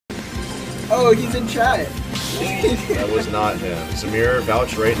Oh, he's in chat. That was not him. Zamir,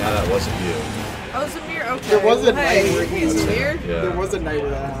 vouch right now that wasn't you. Oh, Zamir, okay. There was a hey, night where he's Zamir? Yeah. There was a night where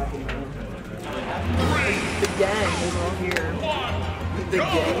that happened. The gang is all here. The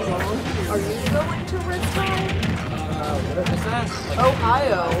gang's on. Are you going to Riften? What is that? Like,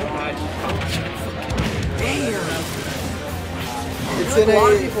 Ohio. Damn. It's Like in a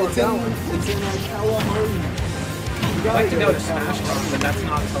lot of a. people are It's going. in Kalahari. I'd like to go to Smash Bros, but that's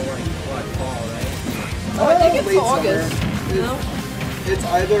not till like what, fall, right? Oh, I think it's late August. summer. No? It's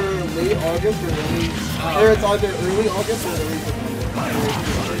either late August or early. Or it's either early August or early September.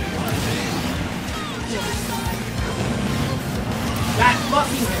 That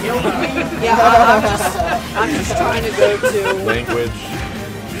fucking killed me! Yeah, I'm just trying to go to. Language.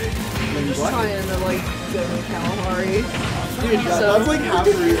 I'm just trying to like go to Kalahari. Dude, that's like half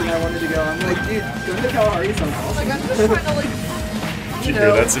the reason I wanted to go. I'm like, dude, going to Kalahari sounds awesome. Like I'm just trying to like. Did you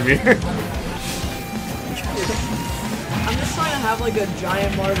hear that, Zamir? I'm just trying to have like a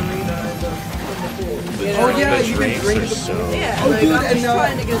giant margarita in the pool. The You know? Oh yeah, the you can drinks drink are the so... Yeah, Oh like dude, I'm and just now,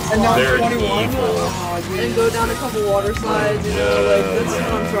 trying to get and now They're I'm 21. evil. Oh, dude. and go down a couple water slides. You know, like that's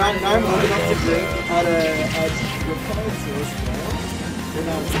what I'm trying to Now I'm do. old enough to drink at Riptide, so it's well.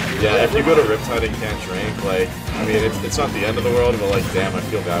 Yeah, if you go to Riptide and can't drink, like, I mean, it's not the end of the world, but like, damn, I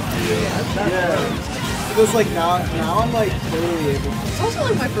feel bad for you. Yeah. Because like now I'm like totally able to. It's also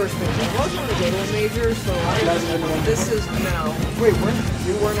like my first major. I was trying to go to a major, so this is no. Wait,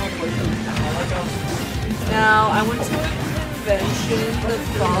 you weren't at Riptide? Now I went to a convention the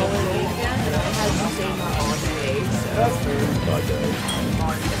following weekend, and I had the same on day. So That's fair.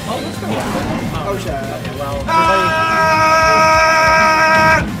 Oh, let's go. Oh shit. Okay, well,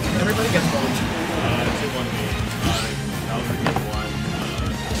 everybody gets one.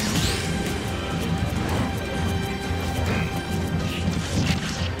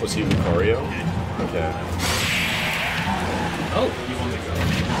 Was he Lucario? Okay. Oh, you want to go?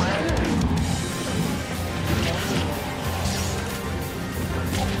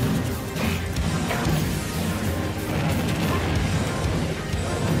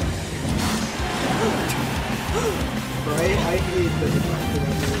 Right? I hate the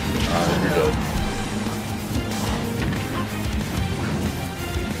You're good.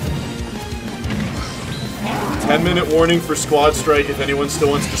 "10-minute warning for Squad Strike if anyone still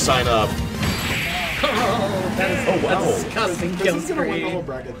wants to sign up." Oh, that is, Oh, wow. that's disgusting kill This is gonna win the whole screen.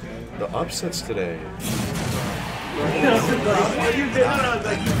 bracket thing. The upsets today. I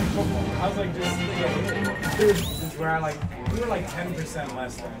was like, just where I like, we were like 10%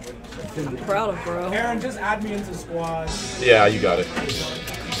 less than which. I'm proud of bro. Aaron, just add me into squad. Yeah, you got it.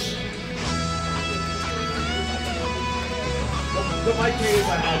 The mic case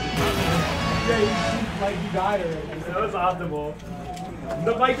I had. Yeah, you died already. That was optimal.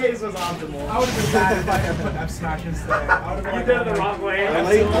 The mic case was optimal. I would have been bad if I had put F smash instead. I would have been you did it the wrong way. I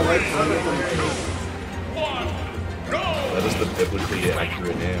like That is the biblically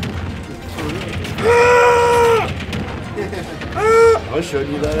accurate name. I showed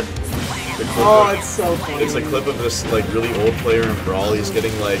you that. The clip Oh, of- it's so funny. It's a clip of this like really old player in Brawl. He's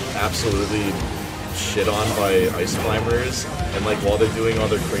getting like absolutely shit on by ice climbers, and like while they're doing all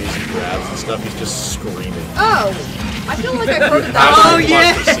their crazy grabs and stuff, he's just screaming. Oh, I feel like I've heard of How that. many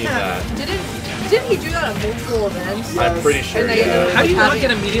must have seen that? Didn't he do that at multiple events? I'm pretty sure. And they- Yeah. How do you not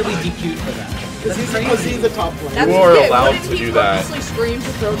get immediately DQ'd for that? Because he's the top player. That's You are it. allowed Wouldn't to he do that. purposely scream to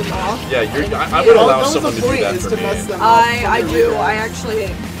throw them off? Yeah, And I would yeah. allow That was someone the to do point, that is for to me. mess them up I from the do. readout. I actually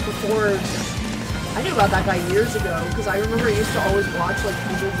before I knew about that guy years ago because I remember I used to always watch like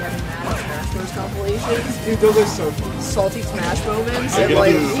people getting mad at Smash Bros compilations, Dude, those are so fun. salty Smash moments, Are you and gonna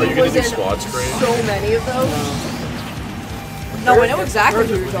like do- are you he gonna was do in squad spray? so many of those. No, I know exactly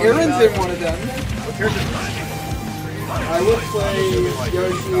who you're talking Aaron's about. in one of them. I would play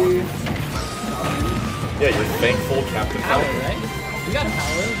Yoshi. Yeah, you're thankful Captain Paolo, Falcon. right? We got a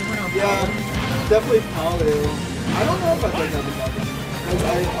Paolo. We went on Yeah, definitely Paolo. I don't know if I play Captain Falcon. I don't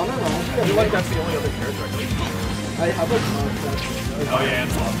know. I feel like that's the only other character I think. I have a concept. Oh yeah,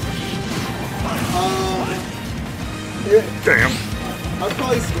 and Damn. I'd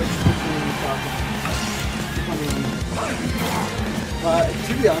probably switch between Falcon.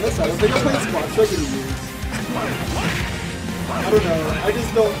 To be honest, I don't think I've played Squad Strike in years. I don't know. I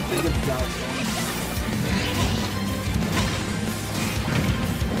just don't think it's that fun.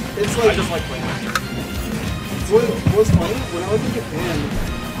 It's like, I just like playing that. what was funny, when I was in Japan,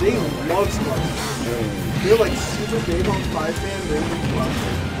 they love Squad Strike. They're like super big on 5-man random Squad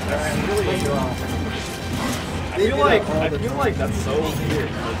Strike. It's really They do that all I the feel time. like that's so weird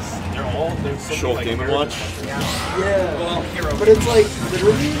because they're so Short like, Game & weird Watch? and Yeah, well, hero but it's like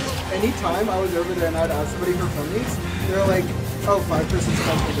literally anytime I was over there and I'd ask somebody for funnies, they were like, oh, 5%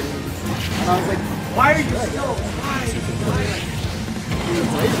 special games. And I was like, Why are you still trying? he was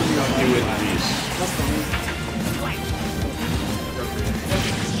late for me on Do that. it, please. That's funny.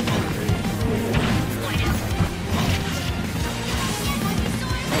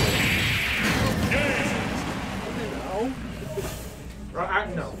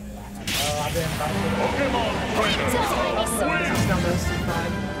 No. I've been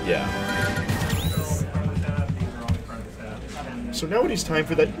Yeah. So now it is time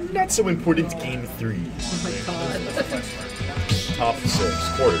for that not so important game 3. Oh my god. Top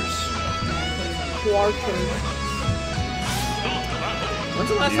 6 quarters. When's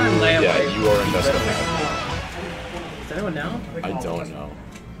the last time Leia Yeah, played? you are in best of 5. Does anyone know? I don't know.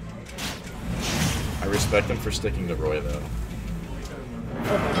 I respect them for sticking to Roy though.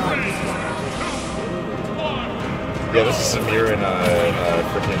 Yeah, this is Samir and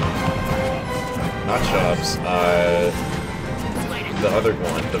freaking not Chops. The other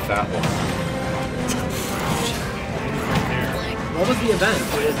one, the fat one. What was the event?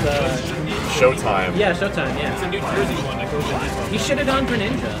 With Showtime. yeah, Showtime. Yeah. It's a New Jersey one that goes in. He should have gone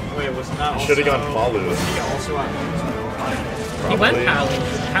Greninja. Wait, was not. Should have gone Palu. Also on. He went Probably.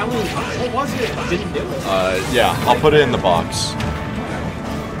 Palu. What was it? Didn't do it. Yeah, I'll put it in the box.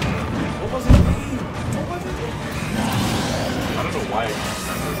 What was it? What was it? I don't know why.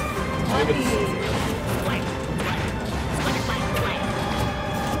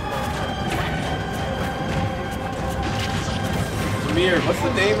 Amir, what's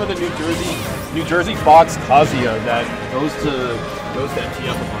the name of the New Jersey Fox Kazuya that goes to tee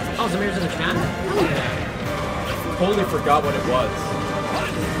up a bunch? Oh, Zamir's in the chat? Hell yeah. Totally forgot what it was.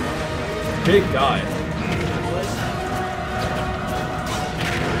 Big guy.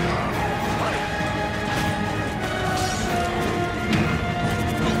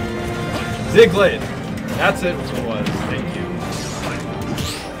 Diglett. That's it. What it was. Thank you.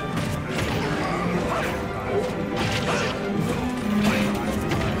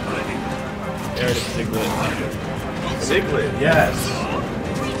 There it is, Diglett. Diglett, yes.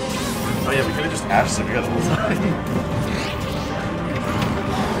 Oh yeah, we could have just asked him the whole time.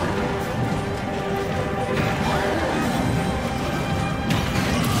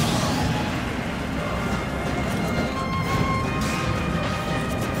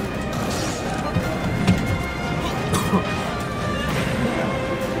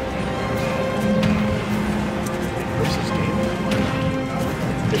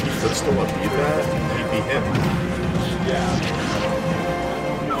 If he could still beat that, he'd be him.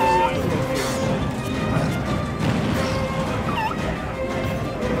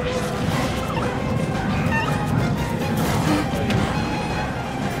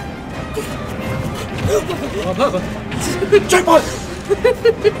 Jackpot!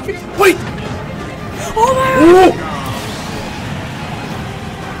 Wait! Oh my Ooh!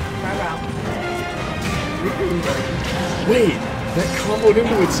 Wait, that comboed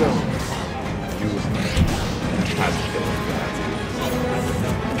into itself. You had to kill that.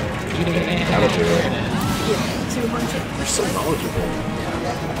 That'll do it. 200. You're so knowledgeable.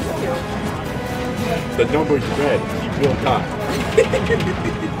 The number you read, he will die.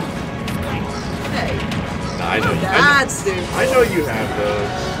 Hey. Nah, I know. That's stupid. I know you have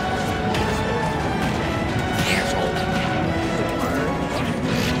those.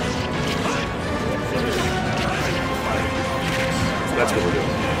 That's what we're doing.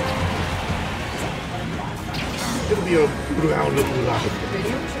 It'll be a round of Maybe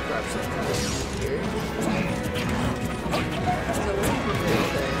we should grab some here.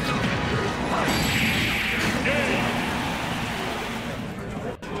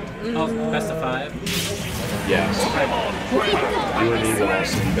 Oh, best of 5. Yes. You and me will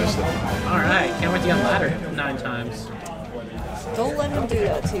also be best of 5. Alright, can't wait to get on ladder 9 times. Don't let him do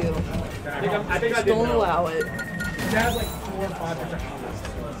that to you. I think I Just did don't know. allow it. It has like 4 or 5 different comments.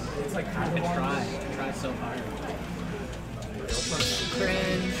 It's like half I of one. try so hard.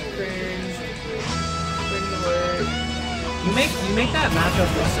 Cringe, cringe. Cringe alert. You make that matchup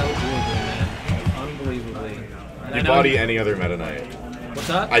look so good, man. Unbelievably. And I You know- body any other Meta Knight. What's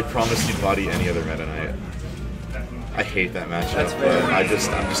up? I promise you'd body any other Meta Knight. I hate that matchup, That's but fair. I'm just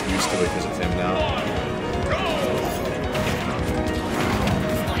used to it because it's him now.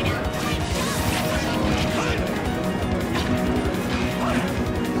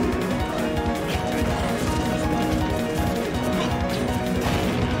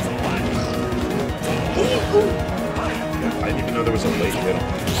 I didn't even know there was a late hit on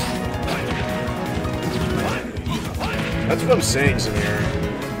it. That's what I'm saying, Samir.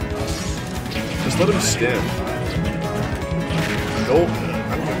 Just let him stim. Nope.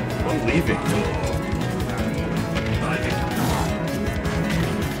 I don't know. I'm leaving.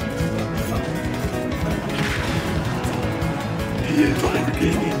 The entire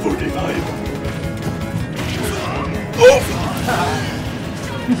game for denial.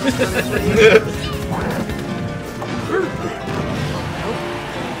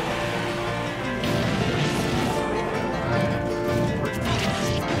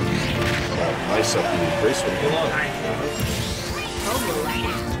 Nice up here. Graceful.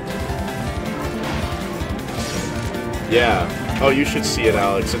 Yeah. Oh, you should see it,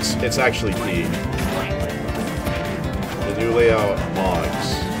 Alex. It's actually P. The new layout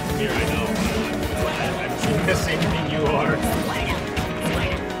mods. Here, I know. I'm seeing the same thing you are.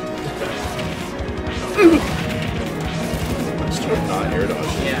 Start not air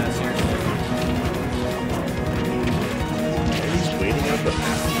dodging. Yeah, seriously. He's waiting out the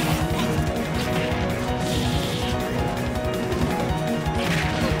map.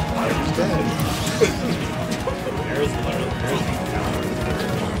 He's dead.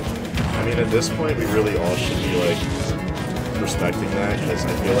 I mean, at this point, we really all should be, like, respecting that, because I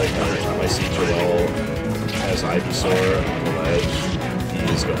feel like every time I see Joel as Ivysaur on the ledge,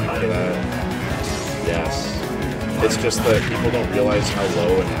 he's going for that. Yes. It's just that people don't realize how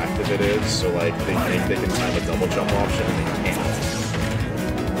low and active it is, so, like, they think they can time a double jump option, and they can't.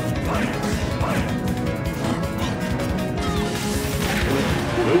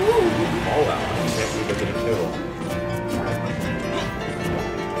 All out. I can't believe I didn't kill.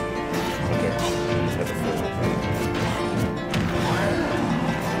 Okay. Had to full thing.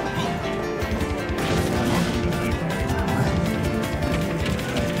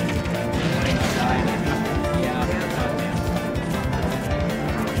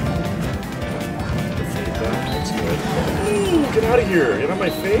 Defeat that. That's good. Ooh, get out of here! Get out of my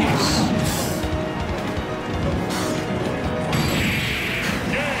face!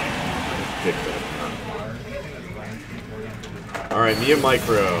 Alright, me and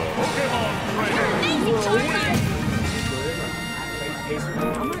Micro.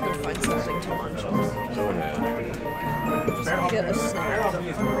 I'm gonna go find something to munch on. Go ahead. Just get a snack.